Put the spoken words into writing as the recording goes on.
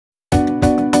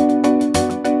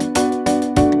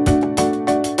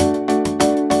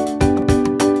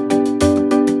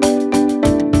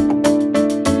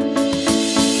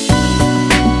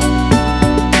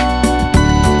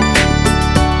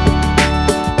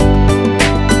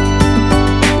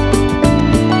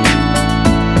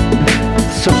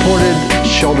supported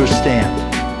shoulder stand.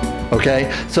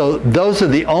 Okay, so those are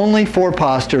the only 4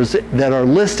 postures that are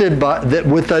listed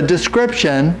with a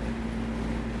description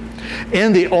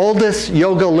in the oldest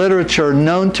yoga literature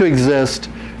known to exist.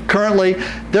 Currently,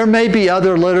 there may be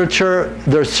other literature.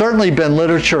 There's certainly been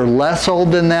literature less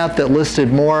old than that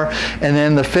listed more. And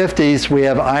in the 50s, we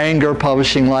have Iyengar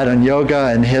publishing Light on Yoga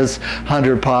and his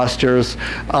 100 postures,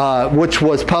 which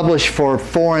was published for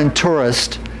foreign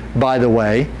tourists, by the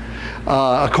way,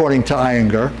 according to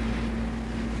Iyengar.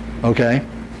 Okay?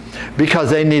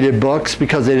 Because they needed books,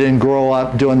 because they didn't grow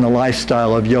up doing the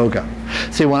lifestyle of yoga.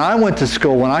 See, when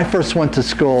I first went to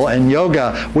school in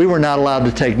yoga, we were not allowed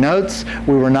to take notes.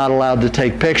 We were not allowed to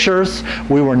take pictures.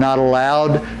 We were not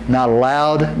allowed. We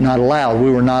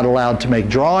were not allowed to make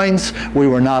drawings. We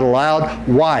were not allowed.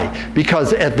 Why?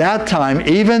 Because at that time,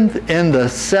 even in the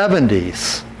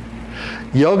 70s,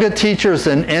 yoga teachers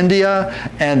in India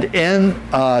and in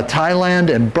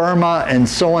Thailand and Burma and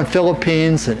so on,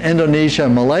 Philippines and Indonesia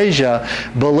and Malaysia,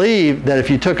 believed that if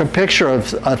you took a picture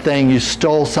of a thing, you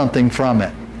stole something from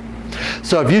it.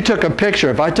 So if I took a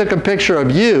picture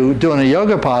of you doing a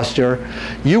yoga posture,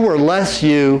 you were less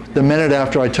you the minute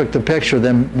after I took the picture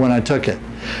than when I took it.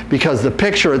 Because the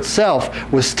picture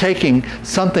itself was taking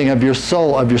something of your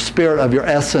soul, of your spirit, of your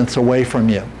essence away from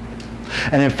you.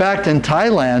 And in fact, in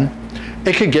Thailand,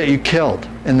 it could get you killed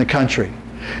in the country.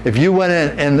 If you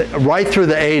went in right through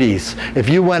the 80s, if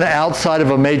you went outside of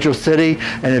a major city,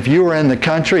 and if you were in the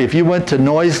country, if you went to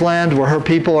Noiseland, where her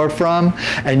people are from,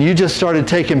 and you just started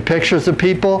taking pictures of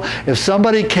people, if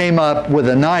somebody came up with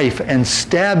a knife and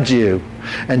stabbed you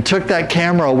and took that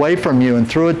camera away from you and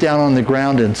threw it down on the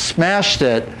ground and smashed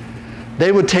it,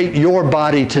 they would take your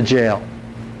body to jail.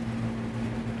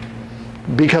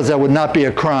 Because that would not be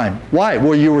a crime. Why?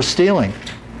 Well, you were stealing.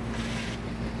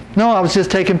 No, I was just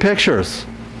taking pictures.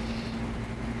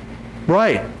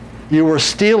 Right. You were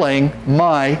stealing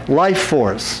my life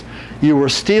force. You were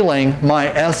stealing my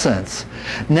essence.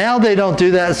 Now they don't do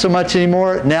that so much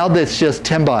anymore. Now that's just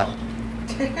 10 baht.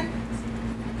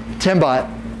 10 baht.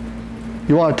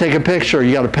 You want to take a picture,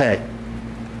 you got to pay.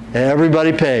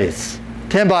 Everybody pays.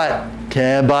 10 baht.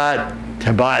 10 baht.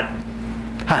 10 baht.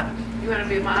 Ha. You want to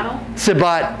be a model? Sit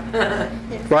baht.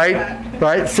 Right?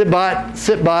 Right? Sit baht,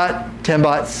 10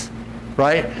 bahts,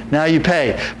 right? Now you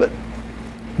pay. But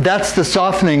that's the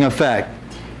softening effect,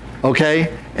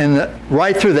 okay? And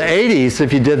right through the 80s,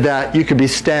 if you did that, you could be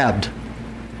stabbed.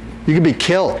 You could be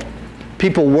killed.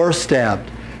 People were stabbed.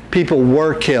 People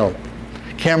were killed.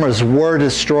 Cameras were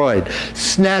destroyed,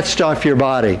 snatched off your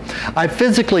body. I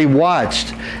physically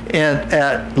watched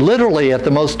literally at the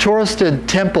most touristed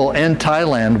temple in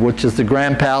Thailand, which is the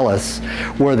Grand Palace,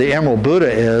 where the Emerald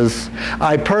Buddha is.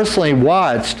 I personally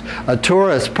watched a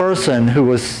tourist person who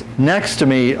was next to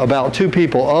me, about 2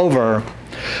 people over,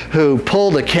 who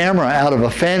pulled a camera out of a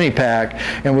fanny pack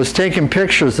and was taking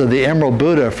pictures of the Emerald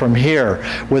Buddha from here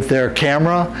with their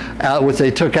camera, which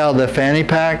they took out of the fanny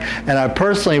pack. And I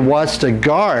personally watched a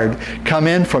guard come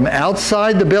in from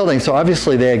outside the building. So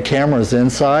obviously they had cameras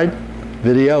inside,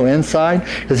 video inside,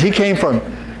 because he came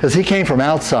from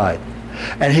outside.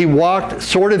 And he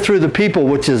sorted through the people,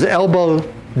 which is elbow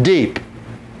deep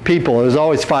people. There's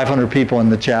always 500 people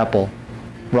in the chapel,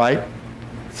 right?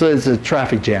 So it's a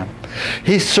traffic jam.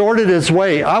 He sorted his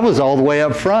way. I was all the way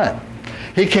up front.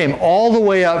 He came all the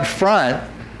way up front,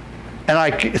 and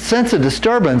I sensed a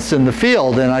disturbance in the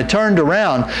field, and I turned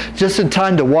around just in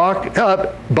time to walk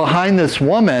up behind this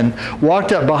woman,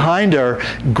 walked up behind her,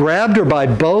 grabbed her by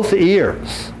both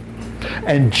ears,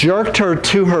 and jerked her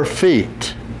to her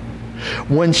feet.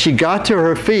 When she got to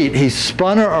her feet, he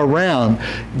spun her around,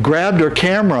 grabbed her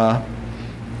camera,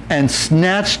 and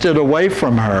snatched it away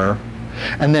from her,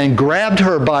 and then grabbed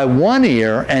her by one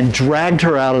ear and dragged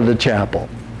her out of the chapel.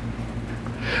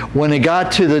 When he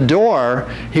got to the door,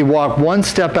 he walked one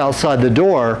step outside the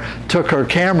door, took her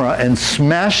camera and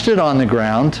smashed it on the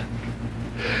ground,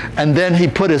 and then he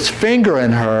put his finger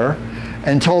in her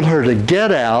and told her to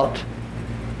get out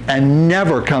and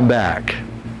never come back.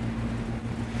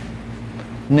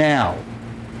 Now.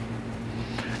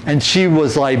 And she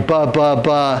was like,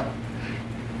 bah,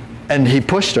 and he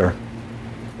pushed her.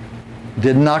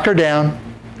 Didn't knock her down.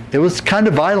 It was kind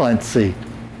of violent, see,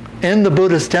 in the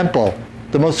Buddhist temple,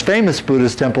 the most famous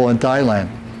Buddhist temple in Thailand.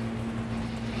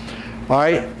 All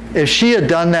right, if she had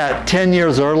done that 10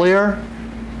 years earlier,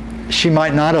 she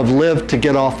might not have lived to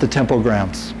get off the temple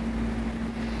grounds.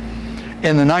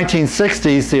 In the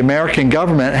 1960s, the American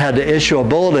government had to issue a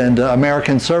bulletin to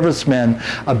American servicemen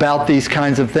about these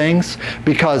kinds of things,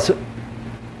 because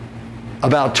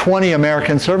about 20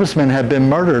 American servicemen had been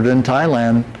murdered in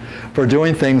Thailand for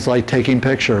doing things like taking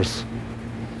pictures.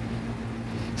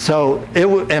 So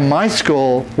and my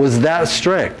school was that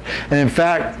strict. And in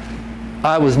fact,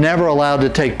 I was never allowed to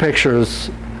take pictures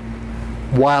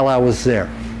while I was there.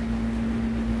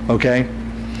 Okay?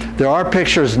 There are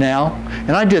pictures now,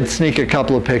 and I did sneak a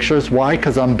couple of pictures. Why?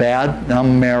 Because I'm bad, and I'm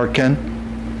American.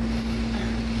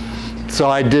 So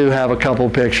I do have a couple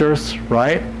of pictures,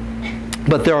 right?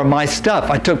 But there are my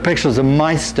stuff. I took pictures of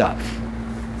my stuff,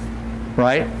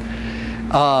 right?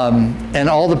 And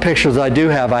all the pictures I do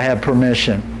have, I have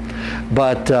permission.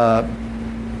 But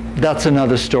that's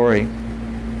another story.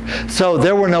 So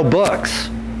there were no books.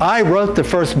 I wrote the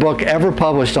first book ever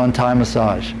published on Thai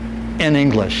massage in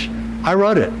English. I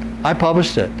wrote it. I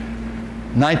published it.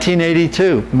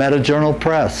 1982, Meta Journal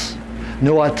Press.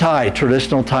 Nuat Thai,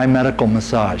 Traditional Thai Medical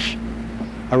Massage.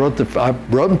 I wrote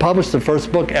and published the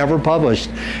first book ever published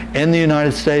in the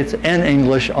United States in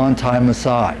English on Thai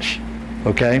massage.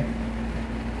 Okay?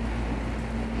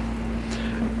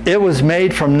 It was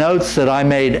made from notes that I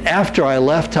made after I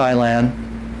left Thailand,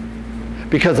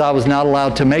 because I was not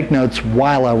allowed to make notes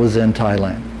while I was in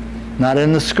Thailand. Not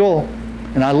in the school.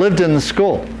 And I lived in the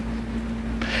school.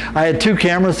 I had 2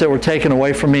 cameras that were taken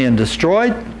away from me and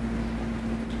destroyed.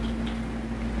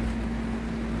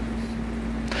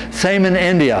 Same in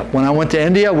India. When I went to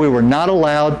India, we were not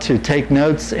allowed to take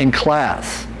notes in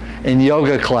class, in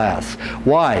yoga class.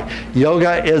 Why?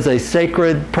 Yoga is a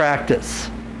sacred practice.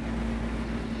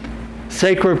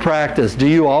 Sacred practice. Do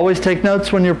you always take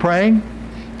notes when you're praying?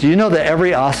 Do you know that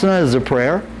every asana is a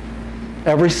prayer?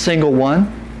 Every single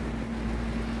one?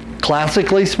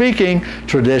 Classically speaking,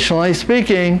 traditionally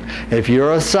speaking, if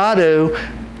you're a sadhu,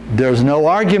 there's no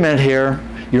argument here.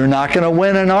 You're not going to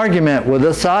win an argument with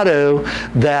a sadhu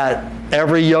that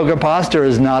every yoga posture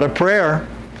is not a prayer.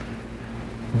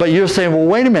 But you're saying, well,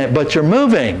 wait a minute, but you're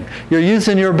moving. You're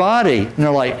using your body. And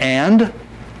they're like, and?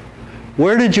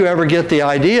 Where did you ever get the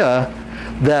idea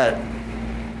that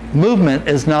movement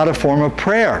is not a form of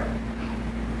prayer?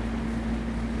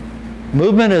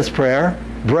 Movement is prayer.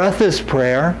 Breath is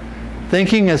prayer.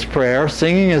 Thinking is prayer.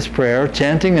 Singing is prayer.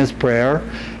 Chanting is prayer.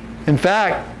 In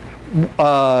fact,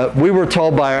 we were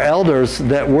told by our elders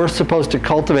that we're supposed to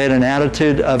cultivate an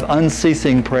attitude of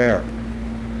unceasing prayer.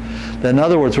 That in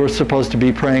other words, we're supposed to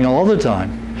be praying all the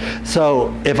time.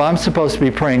 So if I'm supposed to be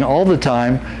praying all the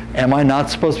time, am I not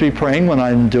supposed to be praying when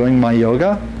I'm doing my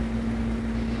yoga?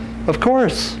 Of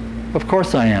course. Of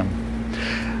course I am.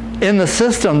 In the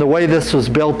system, the way this was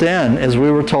built in is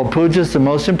we were told puja is the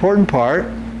most important part.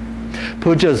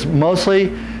 Puja is most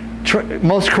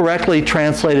correctly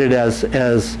translated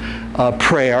as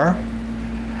prayer.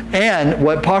 And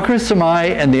what Pakru Samai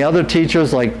and the other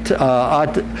teachers like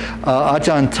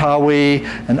Ajahn Tawi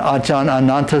and Ajahn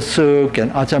Anantasuk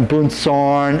and Ajahn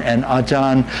Bunsorn and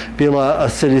Ajahn Bila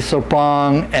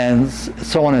Siddhisopang and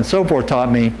so on and so forth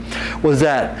taught me was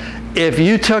that if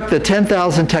you took the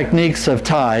 10,000 techniques of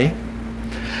Thai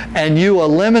and you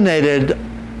eliminated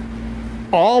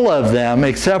all of them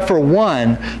except for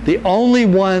one, the only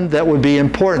one that would be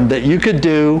important that you could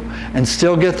do and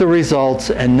still get the results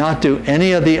and not do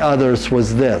any of the others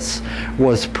was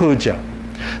puja.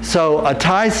 So a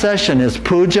Thai session is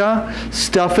puja,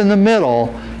 stuff in the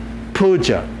middle,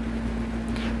 puja.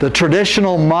 The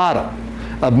traditional model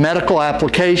of medical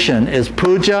application is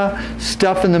puja,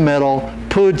 stuff in the middle,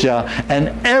 puja, and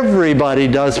everybody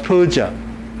does puja.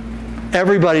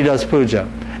 Everybody does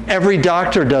puja. Every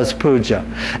doctor does puja.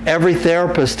 Every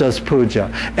therapist does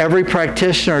puja. Every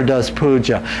practitioner does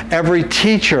puja. Every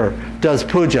teacher does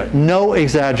puja. No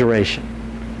exaggeration.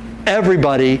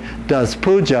 Everybody does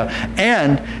puja.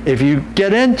 And if you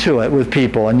get into it with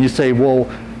people and you say, well,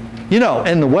 you know,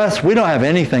 in the West, we don't have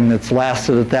anything that's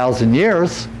lasted 1,000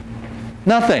 years.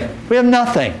 Nothing. We have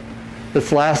nothing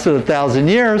that's lasted 1,000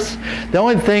 years. The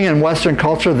only thing in Western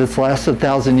culture that's lasted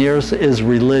 1,000 years is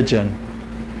religion.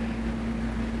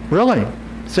 Really.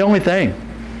 It's the only thing.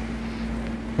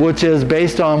 Which is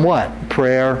based on what?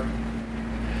 Prayer.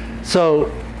 So,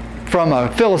 from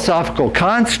a philosophical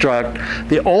construct,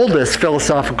 the oldest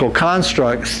philosophical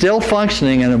construct still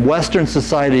functioning in Western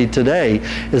society today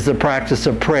is the practice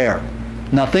of prayer.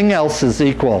 Nothing else is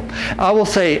equal. I will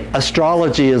say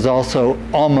astrology is also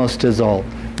almost as old.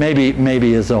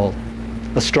 Maybe as old.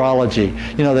 Astrology.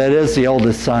 You know, that is the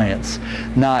oldest science.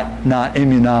 Not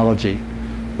immunology.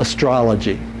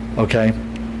 Astrology. Okay?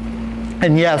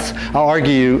 And yes,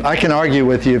 I can argue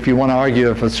with you if you want to argue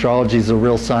if astrology is a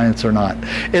real science or not.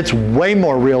 It's way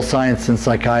more real science than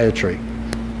psychiatry.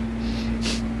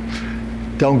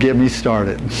 Don't get me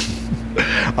started.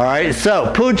 All right,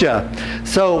 so puja.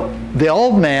 So the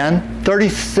old man,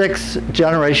 36th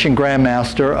generation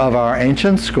grandmaster of our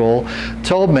ancient school,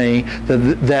 told me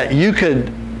that you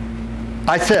could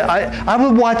I said, I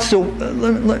would watch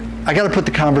I got to put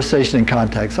the conversation in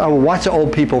context. I would watch the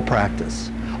old people practice,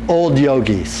 old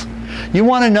yogis. You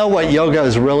want to know what yoga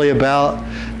is really about?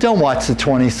 Don't watch the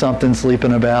 20-somethings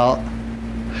sleeping about.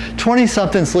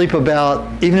 20-somethings sleep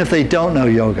about even if they don't know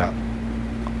yoga.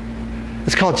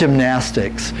 It's called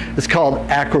gymnastics. It's called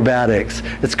acrobatics.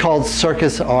 It's called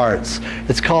circus arts.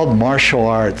 It's called martial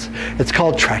arts. It's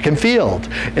called track and field.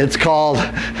 It's called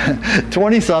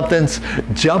 20-somethings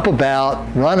jump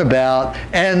about, run about,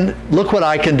 and look what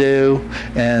I can do.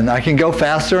 And I can go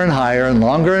faster and higher and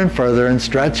longer and further and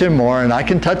stretch and more. And I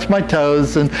can touch my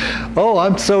toes. And oh,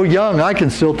 I'm so young, I can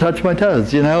still touch my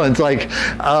toes. You know, it's like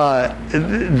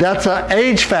that's an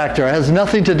age factor. It has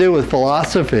nothing to do with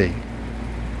philosophy.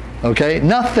 Okay,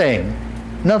 nothing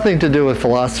to do with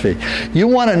philosophy. You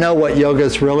want to know what yoga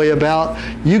is really about?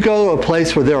 You go to a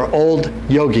place where there are old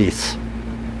yogis,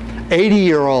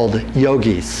 80-year-old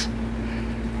yogis.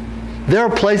 There are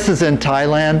places in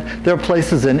Thailand, there are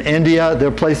places in India, there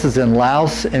are places in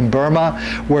Laos, in Burma,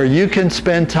 where you can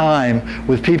spend time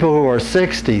with people who are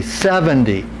 60,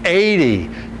 70, 80,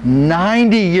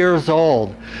 90 years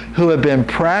old, who have been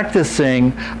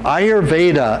practicing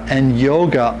Ayurveda and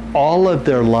yoga all of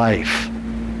their life.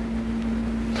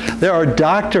 There are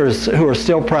doctors who are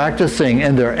still practicing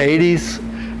in their 80s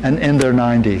and in their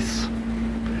 90s.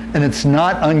 And it's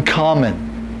not uncommon.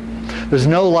 There's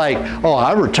no like, oh,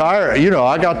 I retired, you know,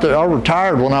 I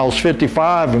retired when I was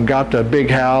 55 and got the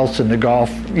big house and the golf,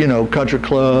 you know, country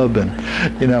club,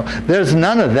 and, you know, there's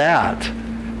none of that.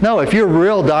 No, if you're a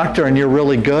real doctor and you're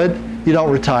really good, you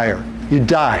don't retire. You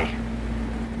die.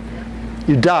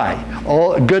 You die.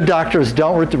 All good doctors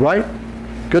don't, right?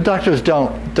 Good doctors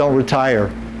don't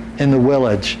retire in the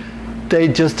village. They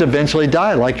just eventually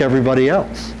die like everybody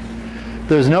else.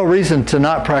 There's no reason to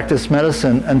not practice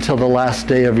medicine until the last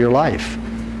day of your life.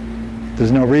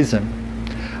 There's no reason.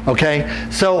 Okay?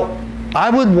 So I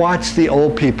would watch the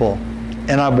old people,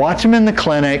 and I'd watch them in the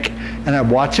clinic, and I'd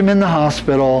watch them in the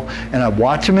hospital, and I'd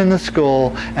watch them in the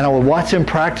school, and I would watch them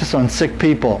practice on sick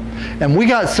people. And we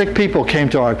got sick people came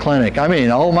to our clinic. I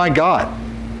mean, oh my God.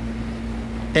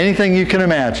 Anything you can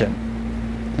imagine.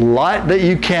 A lot that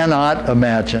you cannot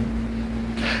imagine.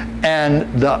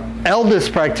 And the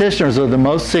eldest practitioners are the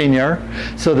most senior,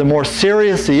 so the more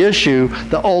serious the issue,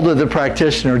 the older the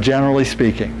practitioner, generally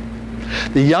speaking.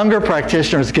 The younger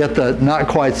practitioners get the not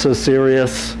quite so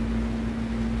serious.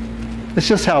 It's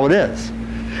just how it is.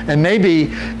 And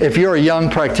maybe if you're a young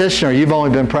practitioner, you've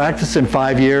only been practicing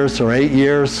 5 years or 8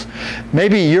 years,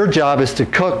 maybe your job is to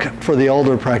cook for the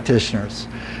older practitioners.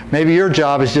 Maybe your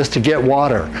job is just to get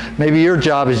water. Maybe your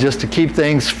job is just to keep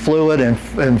things fluid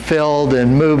and filled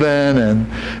and moving, and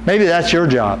maybe that's your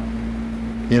job.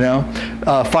 You know,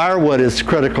 firewood is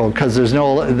critical because there's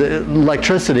no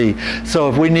electricity. So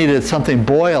if we needed something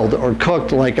boiled or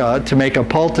cooked, like to make a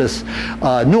poultice,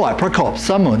 nuat, prakop,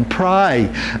 samun,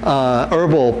 prai,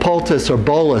 herbal poultice or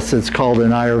bolus, it's called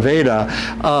in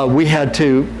Ayurveda, we had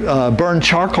to burn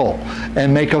charcoal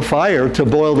and make a fire to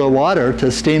boil the water to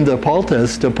steam the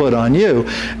poultice to put on you.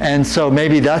 And so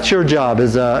maybe that's your job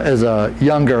as a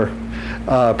younger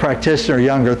practitioner,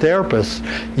 younger therapist.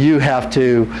 You have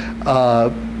to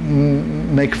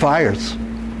make fires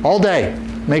all day,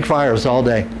 make fires all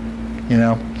day, you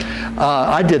know.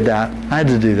 I did that. I had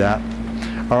to do that.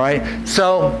 All right.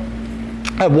 So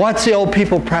I watched the old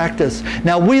people practice.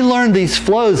 Now we learned these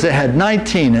flows that had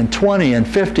 19 and 20 and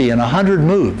 50 and 100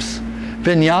 moves,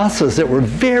 vinyasas that were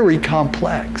very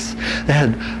complex. They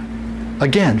had,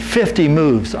 again, 50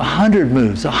 moves, 100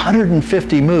 moves,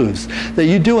 150 moves that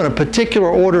you do in a particular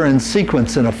order and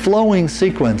sequence, in a flowing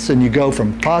sequence, and you go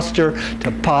from posture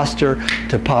to posture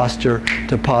to posture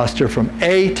to posture, from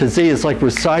A to Z. It's like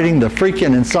reciting the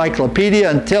freaking encyclopedia,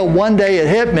 until one day it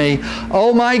hit me,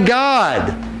 oh my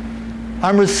God,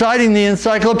 I'm reciting the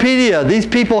encyclopedia. These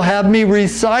people have me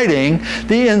reciting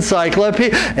the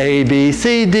encyclopedia. A, B,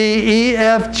 C, D, E,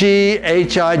 F, G,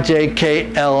 H, I, J,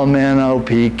 K, L, M, N, O,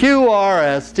 P, Q, R,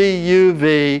 S, T, U,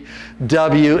 V,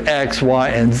 W, X, Y,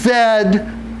 and Z.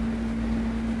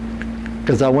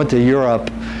 Because I went to Europe,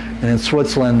 and in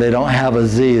Switzerland they don't have a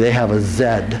Z, they have a Z.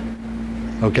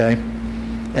 Okay?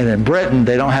 And in Britain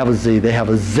they don't have a Z, they have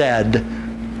a Z.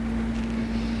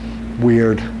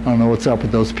 Weird. I don't know what's up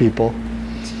with those people.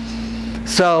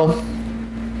 So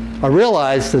I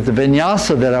realized that the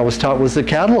vinyasa that I was taught was the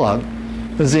catalog,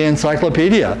 was the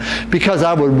encyclopedia, because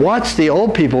I would watch the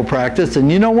old people practice, and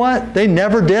you know what? They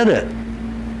never did it.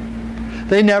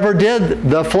 They never did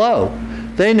the flow.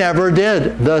 They never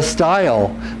did the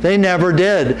style. They never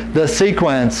did the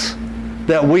sequence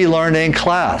that we learned in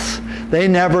class. They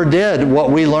never did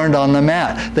what we learned on the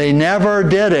mat. They never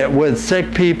did it with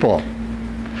sick people.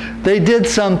 They did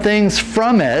some things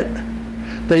from it.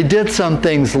 They did some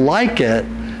things like it.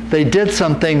 They did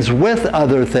some things with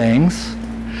other things.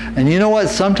 And you know what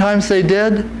sometimes they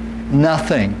did?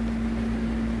 Nothing.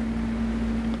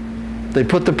 They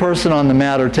put the person on the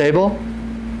mat or table.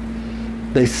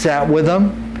 They sat with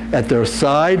them at their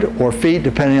side or feet,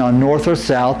 depending on north or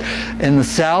south. In the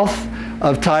south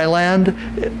of Thailand,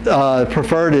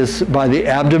 preferred is by the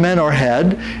abdomen or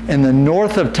head. In the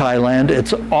north of Thailand,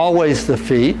 it's always the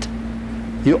feet.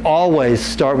 You always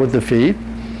start with the feet.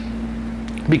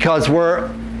 Because we're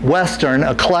Western,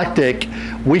 eclectic,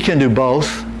 we can do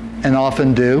both, and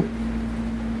often do.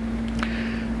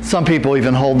 Some people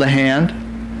even hold the hand.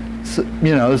 So,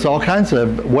 you know, there's all kinds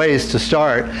of ways to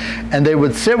start. And they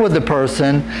would sit with the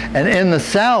person, and in the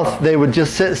South, they would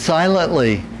just sit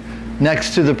silently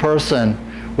next to the person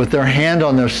with their hand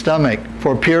on their stomach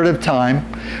for a period of time,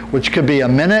 which could be a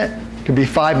minute, could be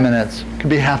 5 minutes, could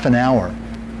be half an hour.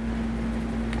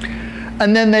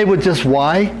 And then they would just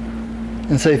why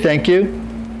and say thank you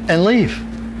and leave.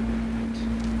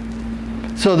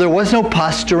 So there was no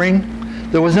posturing.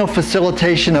 There was no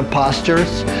facilitation of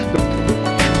postures.